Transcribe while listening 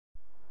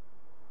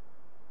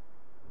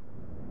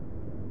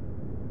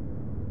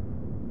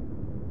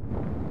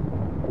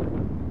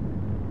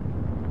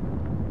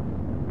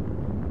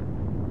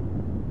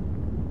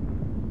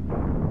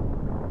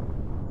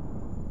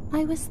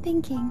I was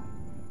thinking,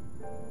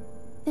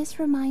 this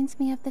reminds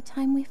me of the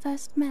time we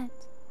first met.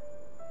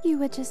 You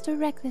were just a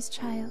reckless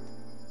child,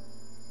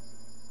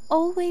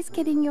 always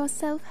getting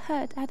yourself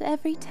hurt at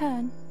every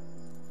turn.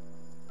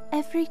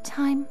 Every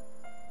time,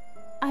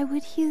 I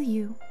would heal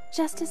you,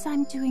 just as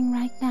I'm doing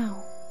right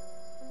now.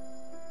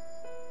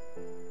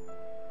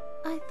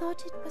 I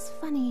thought it was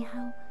funny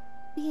how,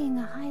 being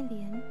a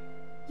Hylian,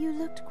 you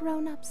looked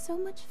grown up so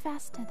much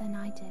faster than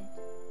I did.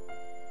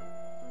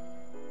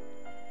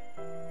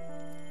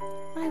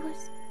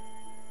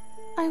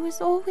 I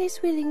was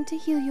always willing to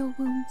heal your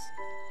wounds,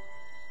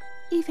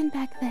 even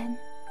back then.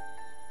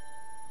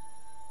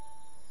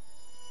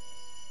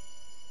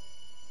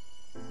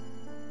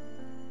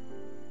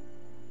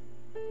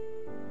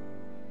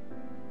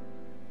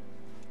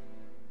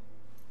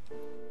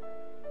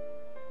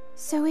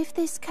 So if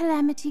this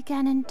Calamity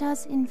Ganon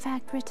does in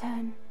fact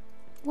return,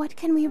 what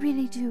can we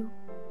really do?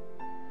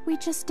 We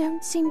just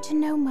don't seem to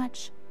know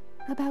much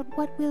about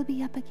what we'll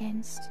be up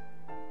against.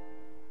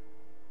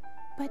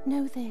 But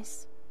know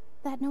this,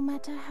 that no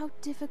matter how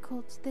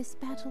difficult this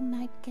battle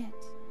might get,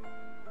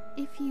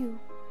 if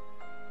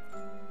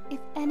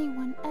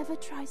anyone ever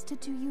tries to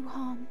do you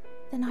harm,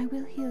 then I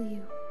will heal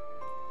you.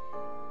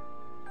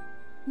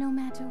 No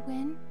matter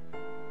when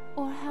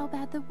or how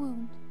bad the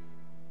wound,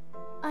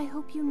 I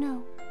hope you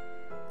know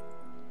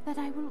that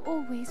I will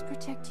always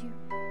protect you.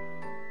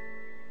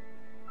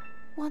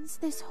 Once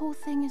this whole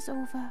thing is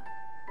over,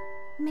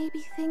 maybe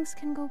things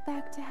can go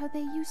back to how they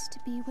used to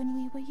be when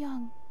we were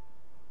young.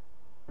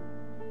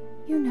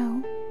 You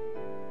know,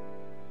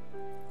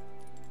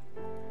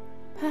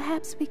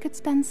 perhaps we could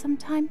spend some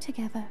time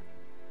together.